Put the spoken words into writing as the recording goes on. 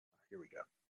Here we go.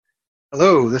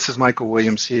 Hello, this is Michael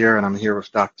Williams here, and I'm here with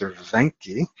Dr.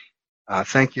 Venki.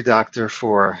 Thank you, doctor,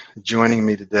 for joining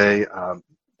me today.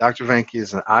 Dr. Venki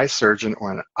is an eye surgeon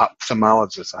or an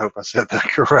ophthalmologist. I hope I said that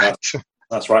correct.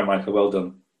 That's right, Michael. Well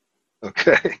done.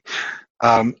 Okay.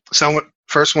 So I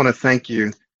first want to thank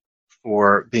you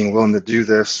for being willing to do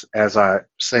this. As I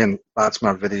say in lots of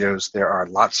my videos, there are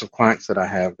lots of clients that I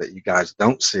have that you guys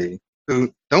don't see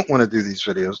who don't want to do these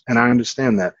videos, and I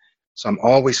understand that. So I'm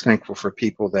always thankful for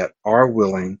people that are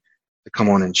willing to come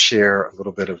on and share a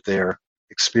little bit of their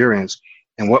experience.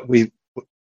 And what we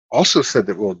also said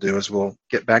that we'll do is we'll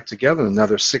get back together in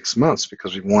another 6 months,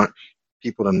 because we want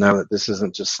people to know that this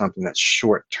isn't just something that's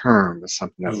short term, but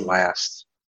something that lasts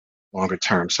longer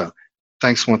term. So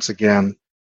thanks once again.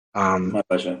 My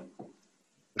pleasure.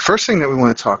 The first thing that we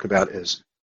want to talk about is,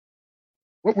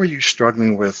 what were you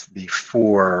struggling with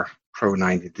before Pro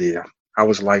 90D? How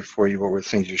was life for you? What were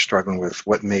things you're struggling with?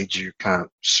 What made you kind of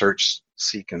search,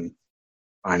 seek, and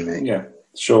find me? Yeah,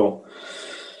 sure.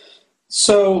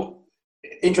 So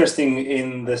interesting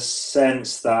in the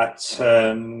sense that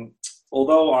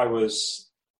although I was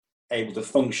able to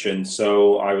function,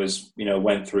 so I was,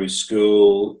 went through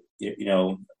school,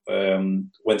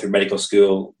 went through medical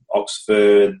school,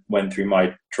 Oxford, went through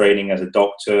my training as a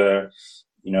doctor,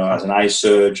 as an eye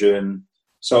surgeon.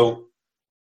 So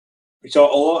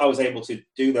although I was able to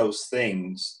do those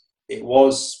things, it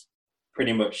was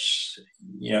pretty much,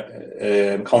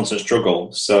 constant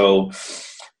struggle. So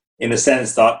in the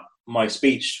sense that my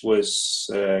speech was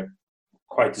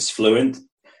quite disfluent,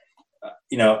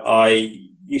 I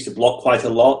used to block quite a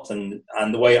lot, and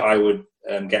the way I would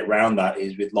get around that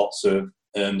is with lots of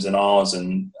ums and ahs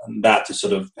and that to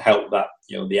sort of help that,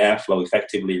 the airflow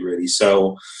effectively, really.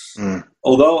 So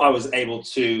although I was able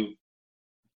to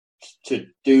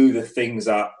do the things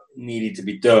that needed to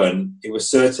be done, it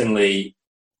was certainly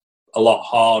a lot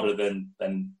harder than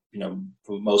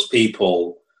for most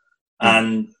people.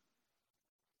 And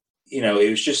it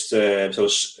was just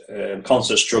a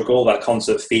constant struggle, that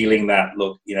constant feeling that,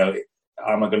 look,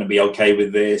 am I going to be okay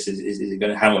with this? Is it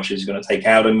going to, how much is it going to take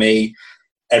out of me?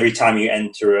 Every time you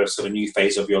enter a sort of new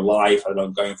phase of your life, I don't know,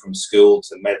 going from school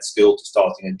to med school to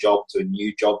starting a job to a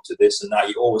new job to this and that,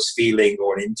 you're always feeling,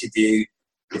 or an interview,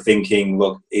 you're thinking,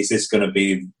 look, is this going to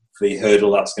be the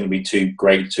hurdle that's going to be too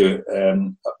great to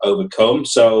overcome?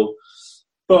 So,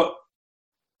 but,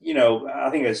 I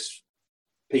think as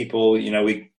people,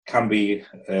 we can be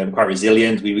quite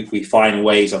resilient. We find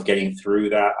ways of getting through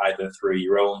that, either through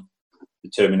your own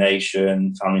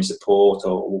determination, family support,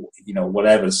 or,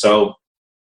 whatever. So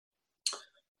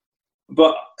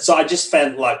I just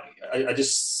felt like, I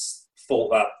just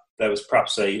thought that there was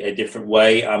perhaps a different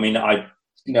way. I mean,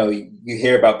 you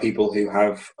hear about people who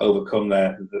have overcome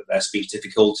their speech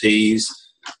difficulties,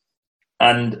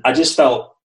 and I just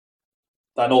felt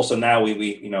that. And also now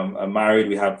we are married,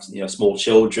 we have small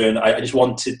children. I just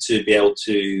wanted to be able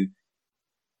to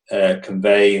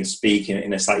convey and speak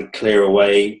in a slightly clearer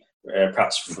way,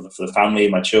 perhaps for the family,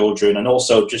 my children, and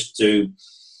also just to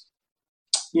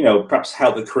perhaps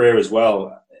help the career as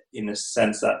well, in the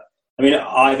sense that, I mean,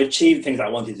 I've achieved things I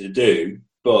wanted to do,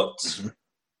 but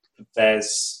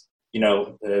there's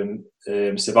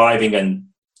surviving and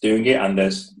doing it, and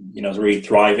there's really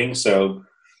thriving. So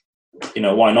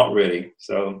why not, really?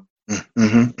 So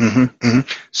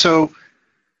So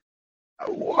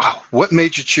what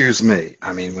made you choose me?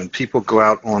 I mean, when people go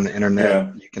out on the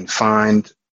internet, you can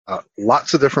find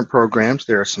lots of different programs.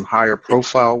 There are some higher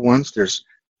profile ones. There's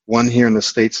one here in the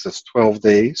States that's 12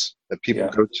 days that people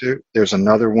go to. There's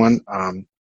another one,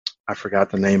 I forgot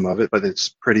the name of it, but it's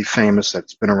pretty famous.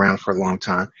 That's been around for a long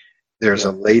time. There's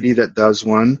a lady that does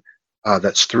one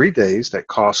that's 3 days that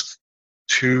costs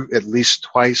at least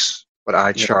twice what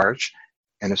I charge,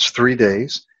 and it's 3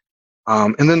 days.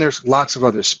 And then there's lots of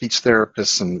other speech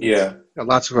therapists and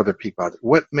lots of other people out there.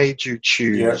 What made you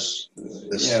choose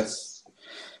this? Yes.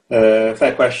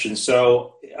 Fair question.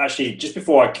 So actually, just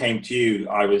before I came to you,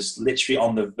 I was literally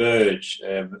on the verge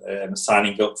of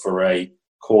signing up for a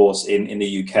course in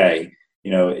the UK.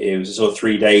 It was a sort of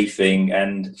 3-day thing,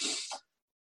 and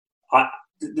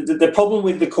the problem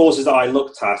with the courses that I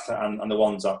looked at, and the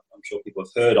ones I'm sure people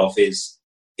have heard of, is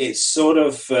it's sort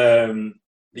of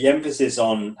the emphasis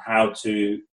on how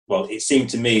to, well, it seemed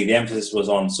to me the emphasis was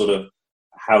on sort of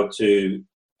how to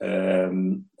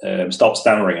stop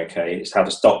stammering. Okay, it's how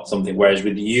to stop something. Whereas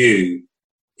with you,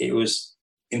 it was,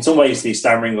 in some ways, the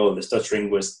stammering or the stuttering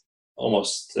was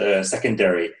almost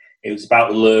secondary. It was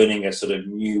about learning a sort of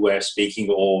new way of speaking,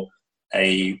 or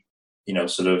a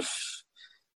sort of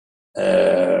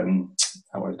I can't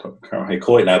remember how you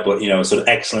call it now, but sort of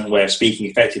excellent way of speaking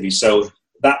effectively. So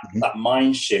that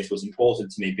mind shift was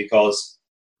important to me because,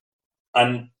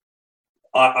 and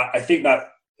I think that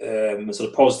a sort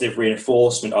of positive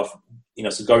reinforcement of,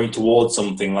 so going towards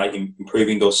something like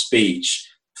improving your speech,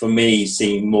 for me,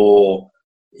 seemed more,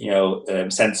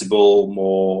 sensible,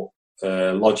 more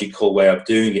logical way of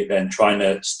doing it than trying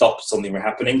to stop something from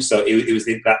happening. So it was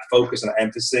that focus and that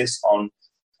emphasis on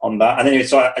that. And anyway,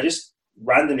 so I just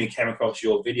randomly came across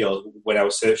your video when I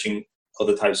was searching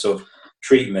other types of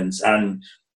treatments, and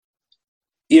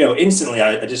instantly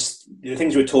I just, the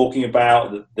things we're talking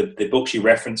about, the books you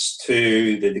referenced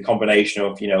to, the combination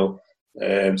of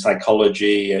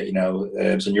psychology,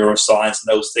 some neuroscience and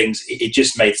those things, it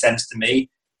just made sense to me.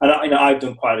 And I've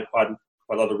done quite a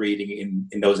lot of reading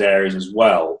in those areas as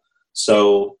well.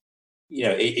 So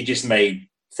it just made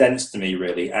sense to me,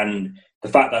 really. And the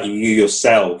fact that you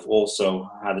yourself also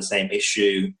had the same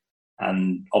issue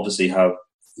and obviously have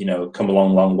come a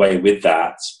long way with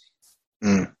that.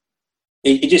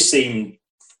 It just seemed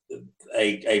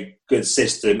a good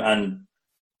system. And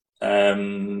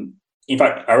in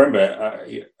fact, I remember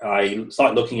I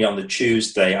started looking on the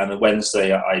Tuesday, and the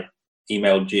Wednesday I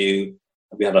emailed you.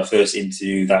 We had our first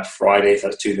interview that Friday, so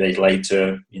that's 2 days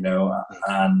later,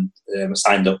 and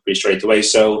signed up pretty straight away.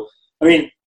 So, I mean,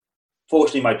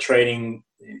 fortunately, my training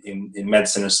in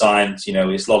medicine and science, a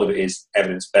lot of it is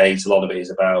evidence-based. A lot of it is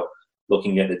about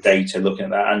looking at the data, looking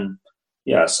at that. And,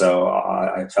 so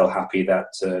I felt happy that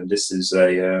this is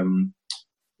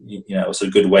it's a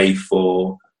good way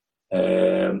for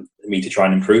me to try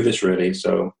and improve this, really.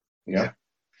 So, yeah.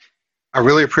 I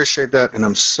really appreciate that, and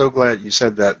I'm so glad you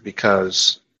said that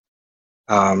because,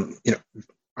 we're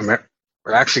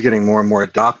actually getting more and more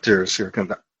doctors who are.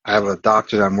 I have a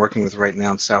doctor that I'm working with right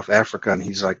now in South Africa, and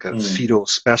he's like a fetal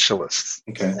specialist.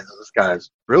 Okay, and this guy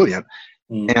is brilliant,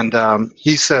 and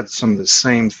he said some of the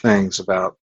same things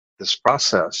about this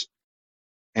process.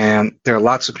 And there are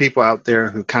lots of people out there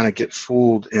who kind of get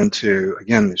fooled into,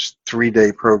 again, there's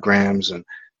 3-day programs, and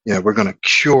we're going to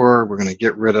cure, we're going to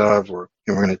get rid of, or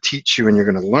we're going to teach you and you're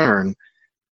going to learn.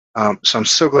 So I'm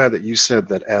so glad that you said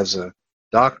that as a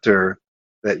doctor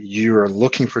that you are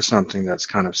looking for something that's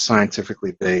kind of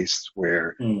scientifically based,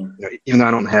 where even though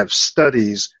I don't have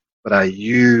studies, but I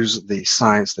use the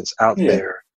science that's out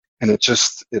there, and it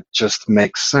just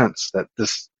makes sense that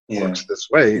this works this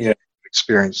way.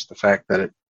 Experience the fact that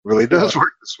it really does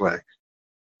work this way.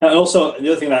 And also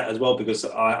the other thing that as well, because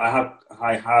I have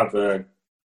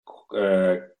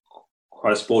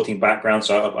quite a sporting background,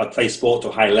 so I play sport to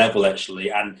a high level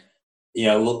actually, and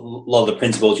a lot of the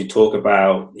principles you talk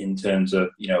about in terms of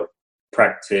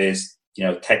practice,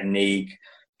 technique,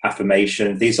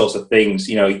 affirmation, these sorts of things,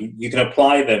 you can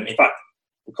apply them. In fact,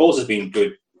 the course has been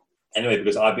good anyway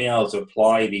because I've been able to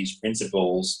apply these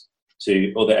principles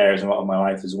to other areas of my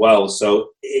life as well.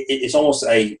 So it's almost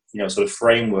a sort of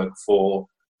framework for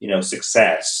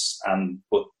success. And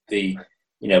but the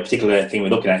particular thing we're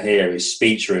looking at here is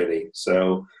speech, really.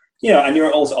 So and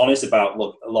you're also honest about,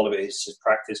 look, a lot of it is just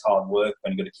practice, hard work,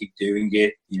 and you've got to keep doing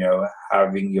it.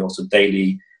 Having your sort of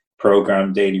daily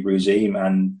program, daily routine,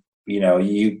 and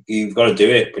you've got to do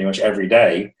it pretty much every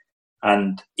day.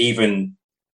 And even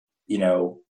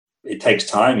it takes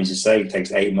time, as you say, it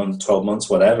takes 8 months, 12 months,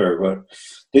 whatever. But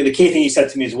the key thing you said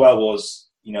to me as well was,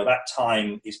 that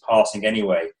time is passing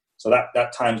anyway. So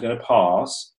that time's going to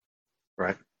pass.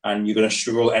 Right. And you're going to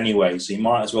struggle anyway. So you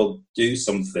might as well do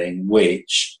something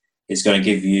which is going to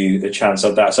give you the chance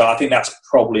of that. So I think that's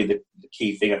probably the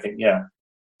key thing, I think,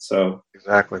 So.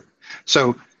 Exactly.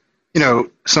 So,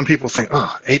 some people think,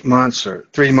 8 months or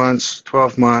 3 months,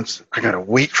 12 months, I got to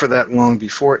wait for that long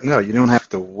before. No, you don't have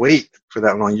to wait for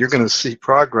that long. You're going to see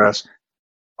progress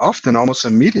often almost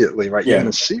immediately, right? You're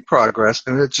going to see progress,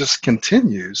 and it just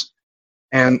continues.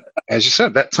 And as you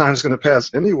said, that time's going to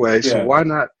pass anyway. So why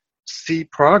not see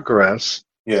progress,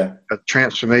 a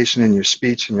transformation in your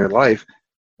speech and your life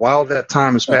while that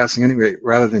time is passing anyway,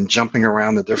 rather than jumping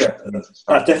around the different things.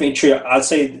 That's definitely true. I'd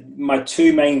say my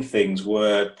two main things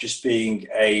were just being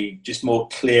just more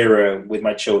clearer with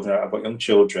my children. I've got young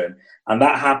children, and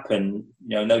that happened,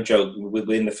 no joke,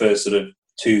 within the first sort of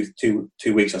two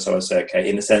weeks or so, I'd say, okay,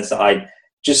 in the sense that I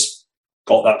just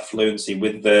got that fluency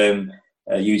with them,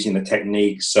 using the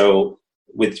techniques. So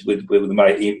with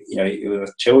my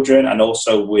with children, and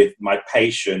also with my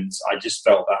patients, I just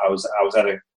felt that I was at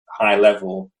a high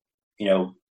level,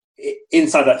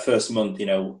 inside that first month,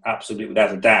 absolutely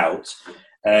without a doubt.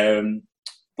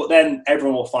 But then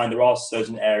everyone will find there are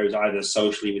certain areas, either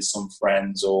socially with some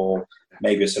friends, or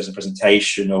maybe a certain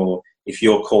presentation, or if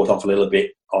you're caught off a little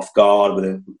bit off guard with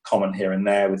a comment here and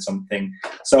there with something.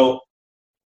 So,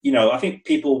 I think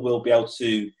people will be able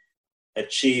to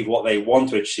achieve what they want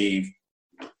to achieve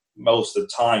most of the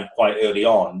time quite early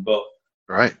on. But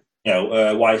right,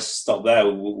 why stop there?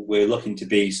 We're looking to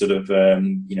be sort of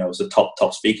sort of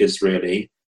top speakers, really.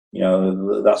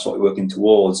 That's what we're working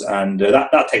towards, and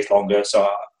that takes longer. So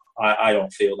I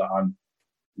don't feel that I'm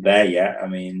there yet. I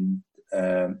mean,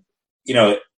 if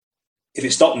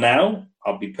it stopped now,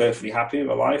 I'll be perfectly happy with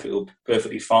my life. It'll be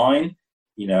perfectly fine,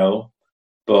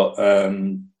 But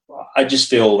I just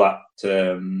feel that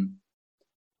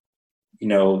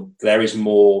there is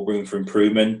more room for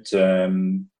improvement,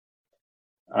 and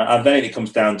then it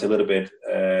comes down to a little bit.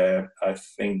 I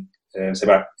think it's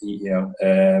about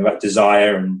about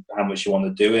desire and how much you want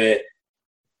to do it.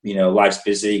 Life's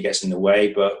busy, gets in the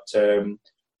way, but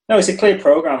no, it's a clear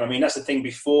program. I mean, that's the thing.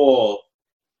 Before,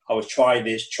 I was try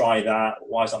this, try that.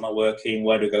 Why is that not working?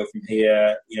 Where do I go from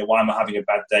here? Why am I having a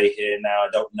bad day here now? I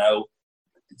don't know.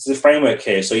 It's a framework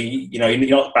here, so you're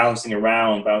not bouncing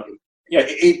around.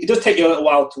 It does take you a little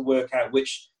while to work out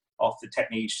which of the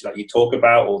techniques that you talk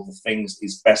about or the things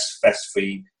is best for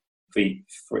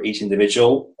each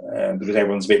individual, because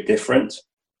everyone's a bit different.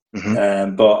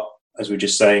 Mm-hmm. But as we were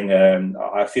just saying,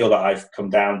 I feel that I've come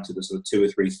down to the sort of 2 or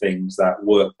 3 things that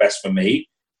work best for me,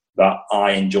 that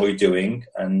I enjoy doing,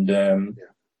 and no,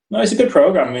 it's a good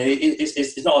program. I mean,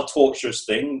 it's not a torturous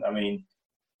thing. I mean,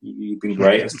 you've been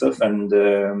great and stuff, and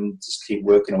just keep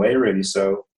working away, really.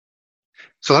 So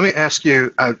let me ask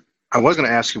you. I was going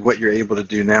to ask you what you're able to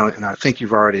do now, and I think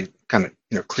you've already kind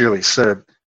of clearly said.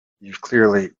 You've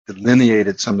clearly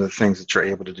delineated some of the things that you're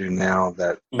able to do now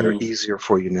that are easier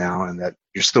for you now, and that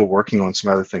you're still working on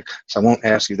some other things. So I won't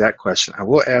ask you that question. I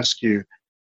will ask you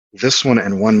this one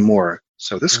and one more.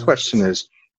 So this question is,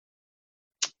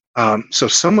 so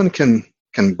someone can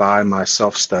buy my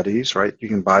self-studies, right? You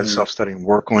can buy the self-study and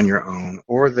work on your own,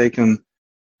 or they can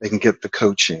get the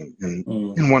coaching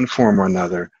in one form or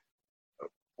another.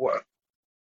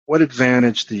 What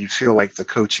advantage do you feel like the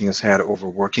coaching has had over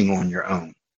working on your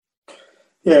own?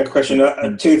 Yeah, good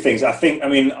question. 2 things. I think,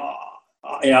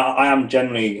 I am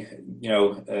generally,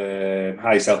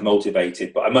 highly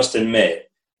self-motivated, but I must admit,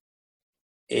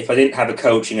 if I didn't have a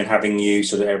coaching and having you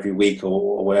sort of every week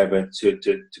or whatever to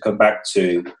come back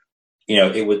to,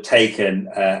 it would take an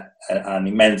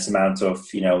immense amount of,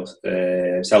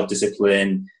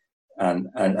 self-discipline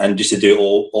and just to do it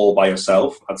all by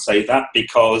yourself. I'd say that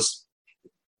because,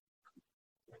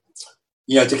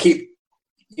 to keep,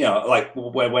 like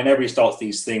when everybody starts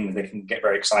these things, they can get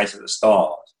very excited at the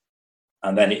start,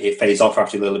 and then it fades off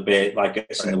after a little bit, like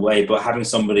it's in the way. But having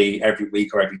somebody every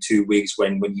week or every 2 weeks,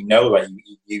 when that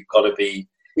you've got to be,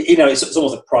 it's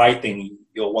almost a pride thing.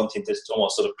 You're wanting to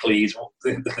almost sort of please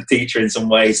the teacher in some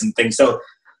ways and things. So,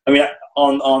 I mean,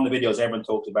 on the videos, everyone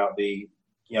talked about the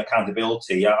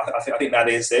accountability. I think that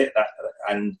is it,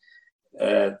 and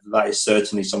that is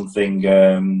certainly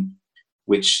something.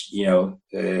 Which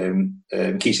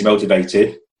keeps you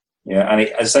motivated, and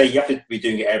I say you have to be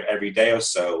doing it every day or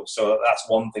so. So that's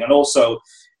one thing, and also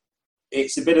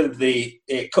it's a bit of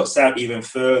it cuts out even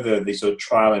further the sort of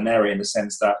trial and error, in the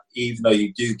sense that even though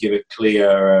you do give a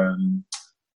clear,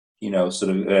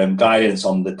 guidance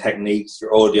on the techniques,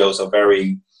 your audios are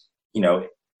very,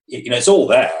 it's all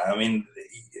there. I mean,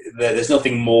 there's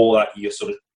nothing more that you're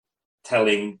sort of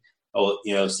telling or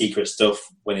secret stuff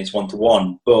when it's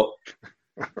one-to-one, but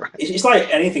right. It's like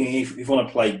anything. If you want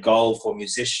to play golf or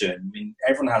musician, I mean,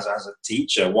 everyone has a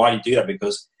teacher. Why do you do that?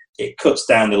 Because it cuts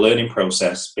down the learning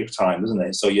process big time, doesn't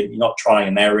it? So you're not trying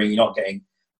and erroring, you're not getting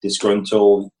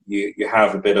disgruntled, you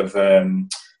have a bit of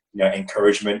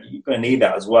encouragement. You're going to need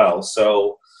that as well.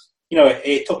 So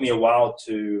it took me a while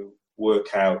to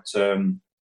work out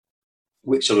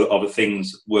which of the other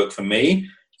things work for me.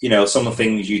 Some of the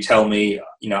things you tell me,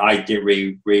 I didn't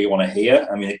really want to hear.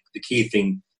 I mean, the key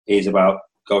thing is about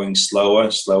going slower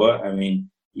and slower. I mean,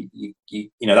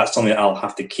 that's something that I'll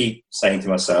have to keep saying to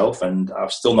myself, and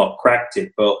I've still not cracked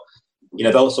it. But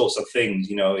those sorts of things,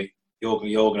 you're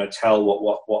going to tell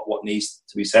what needs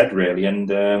to be said, really.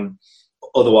 And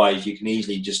otherwise, you can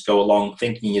easily just go along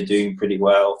thinking you're doing pretty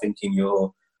well, thinking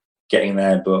you're getting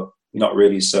there, but you're not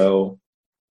really. So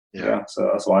yeah, so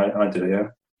that's why I did it. Yeah.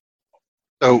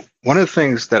 So one of the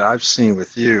things that I've seen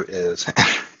with you is,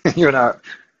 you and I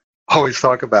always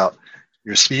talk about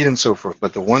your speed and so forth,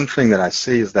 but the one thing that I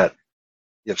see is that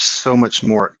you have so much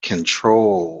more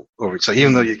control over it. So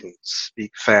even though you can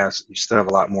speak fast, you still have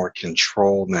a lot more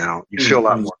control now. You feel a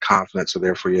lot more confident, so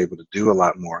therefore you're able to do a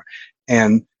lot more.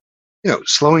 And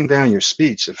slowing down your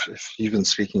speech, if you've been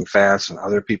speaking fast and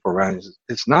other people around you,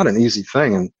 it's not an easy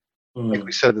thing. And like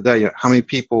we said today, how many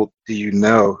people do you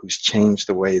know who's changed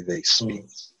the way they speak?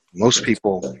 Most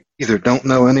people either don't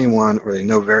know anyone or they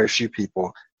know very few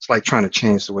people. It's like trying to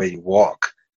change the way you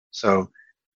walk. So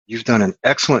you've done an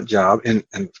excellent job, and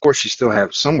of course you still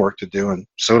have some work to do, and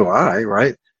so do I,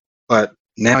 right? But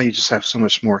now you just have so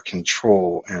much more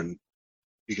control, and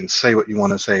you can say what you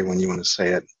want to say when you want to say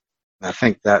it. And I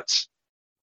think that's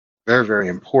very, very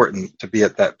important to be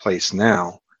at that place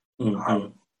now.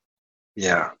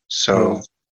 Yeah. So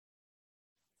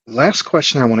last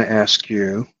question I want to ask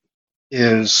you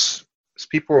is, as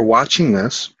people are watching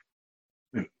this,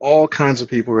 and all kinds of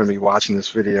people are going to be watching this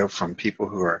video, from people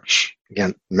who are,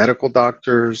 again, medical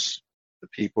doctors, the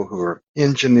people who are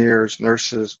engineers,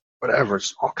 nurses, whatever.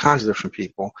 It's all kinds of different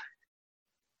people.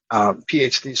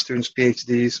 PhD students,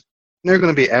 PhDs, they're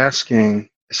going to be asking,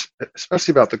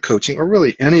 especially about the coaching, or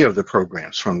really any of the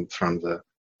programs, from the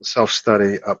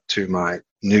self-study up to my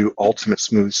new Ultimate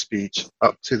Smooth Speech,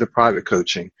 up to the private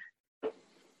coaching.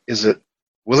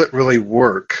 Will it really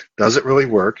work? Does it really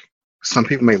work? Some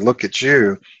people may look at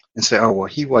you and say, oh, well,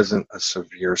 he wasn't a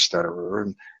severe stutterer.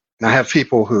 And I have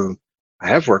people who I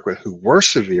have worked with who were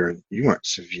severe, and you weren't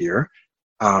severe.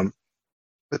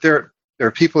 But there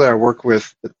are people that I work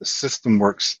with that the system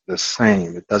works the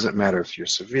same. It doesn't matter if you're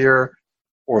severe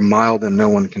or mild and no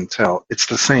one can tell. It's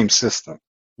the same system.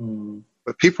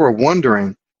 But people are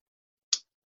wondering,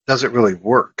 does it really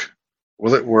work?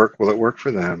 Will it work? Will it work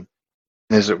for them?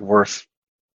 And is it worth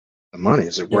the money?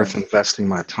 Is it worth investing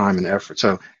my time and effort?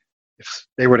 So if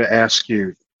they were to ask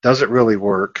you, does it really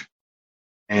work?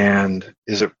 And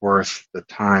is it worth the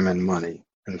time and money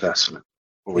investment?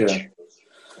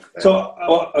 So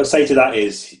what I would say to that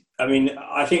is, I mean,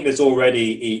 I think there's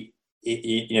already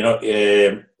enough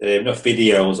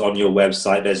videos on your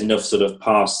website. There's enough sort of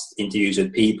past interviews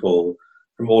with people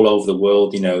from all over the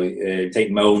world.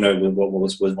 Take Mona, what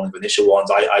was one of the initial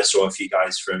ones. I saw a few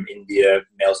guys from India,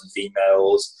 males and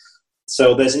females.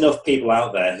 So there's enough people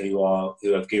out there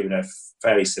who have given a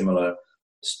fairly similar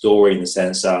story, in the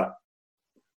sense that,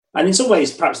 and in some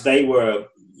ways, perhaps they were,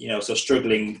 sort of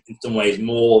struggling in some ways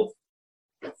more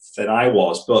than I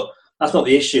was, but that's not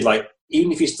the issue. Like,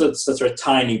 even if you stutter a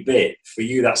tiny bit, for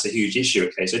you, that's a huge issue.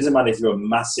 Okay, so it doesn't matter if you're a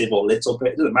massive or little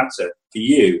bit. It doesn't matter for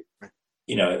you.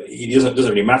 It doesn't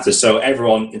really matter. So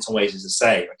everyone, in some ways, is the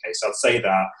same. Okay, so I'd say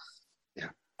that.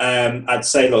 Yeah. I'd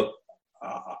say, look,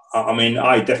 I mean,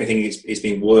 I definitely think it's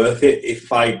been worth it. If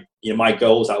my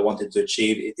goals that I wanted to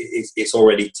achieve, it's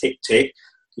already tick.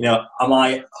 Am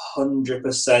I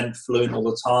 100% fluent all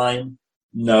the time?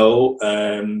 No.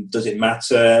 Does it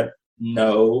matter?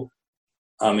 No.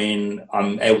 I mean,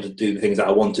 I'm able to do the things that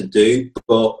I want to do,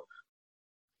 but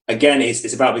again,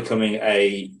 it's about becoming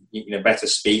a better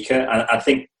speaker. And I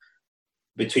think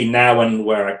between now and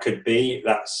where I could be,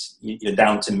 that's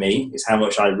down to me. It's how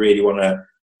much I really want to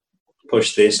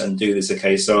push this and do this.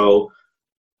 Okay, so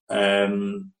I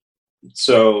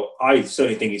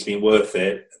certainly think it's been worth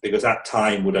it, because that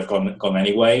time would have gone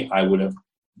anyway. I would have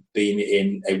been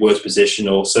in a worse position,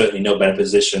 or certainly no better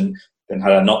position than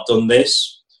had I not done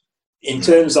this. In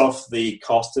terms of the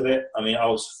cost of it, I mean, I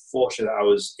was fortunate that I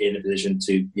was in a position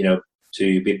to be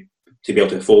able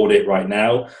to afford it right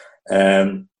now.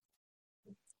 Having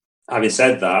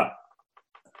said that,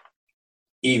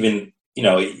 even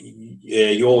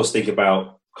you always think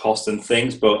about cost and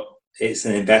things, but it's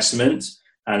an investment,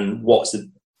 and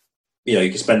you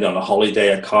can spend it on a holiday,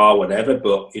 a car, whatever.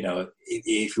 But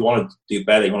if you want to do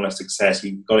better, you want to have success,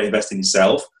 you've got to invest in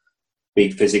yourself, be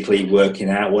physically working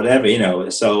out, whatever.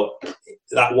 So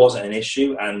that wasn't an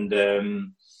issue, and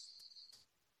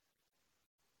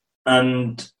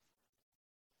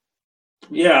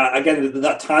yeah, again,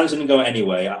 that time's going to go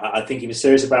anyway. I think if you're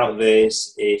serious about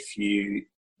this, if you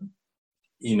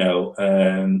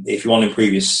if you want to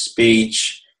improve your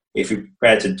speech, if you're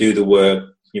prepared to do the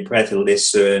work, you're prepared to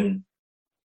listen,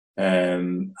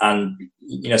 and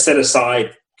set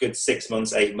aside good 6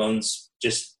 months, 8 months,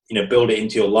 just build it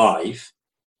into your life.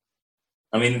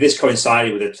 I mean, this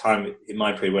coincided with a time in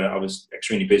my period when I was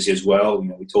extremely busy as well.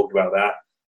 We talked about that,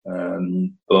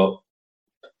 and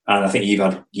I think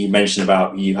you mentioned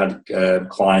about you've had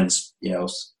clients,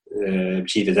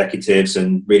 chief executives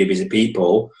and really busy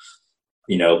people.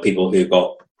 People who've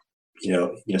got,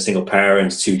 single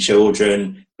parents, 2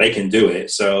 children, they can do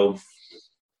it. So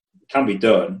it can be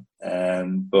done.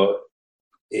 But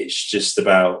it's just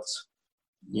about,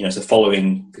 so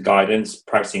following the guidance,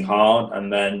 practicing hard.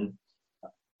 And then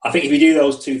I think if you do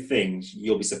those 2 things,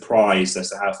 you'll be surprised as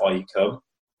to how far you come,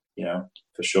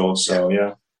 for sure. So,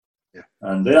 yeah.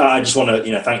 And I just want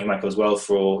to, thank you, Michael, as well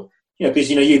for, because,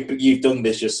 you've done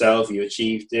this yourself, you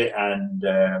achieved it, and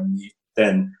you've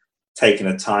then taken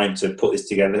the time to put this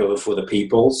together for the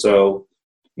people. So,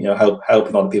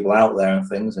 helping other people out there and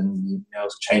things, and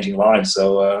changing lives.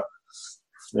 So I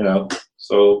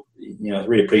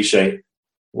really appreciate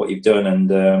what you've done,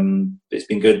 and it's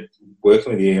been good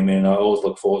working with you. I mean, I always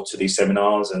look forward to these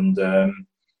seminars, and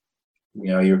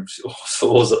you're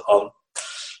always on,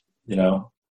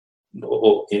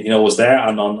 was there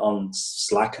and on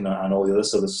Slack and all the other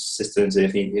sort of systems.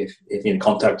 If he can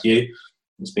contact you,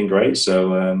 it's been great.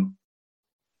 So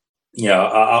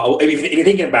if you're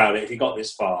thinking about it, if you got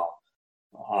this far,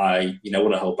 I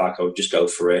wouldn't hold back. I would just go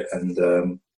for it,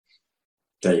 and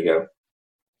there you go.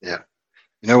 Yeah.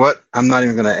 You know what? I'm not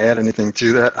even going to add anything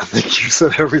to that. I think you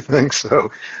said everything.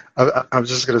 So I'm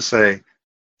just going to say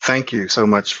thank you so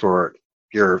much for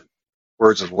your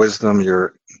words of wisdom,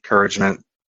 your encouragement,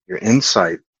 your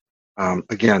insight.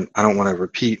 Again, I don't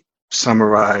want to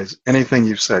summarize anything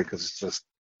you've said because it's just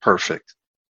perfect.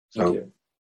 So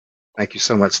thank you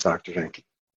so much, Dr. Venki.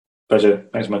 Pleasure.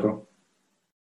 Thanks, Michael.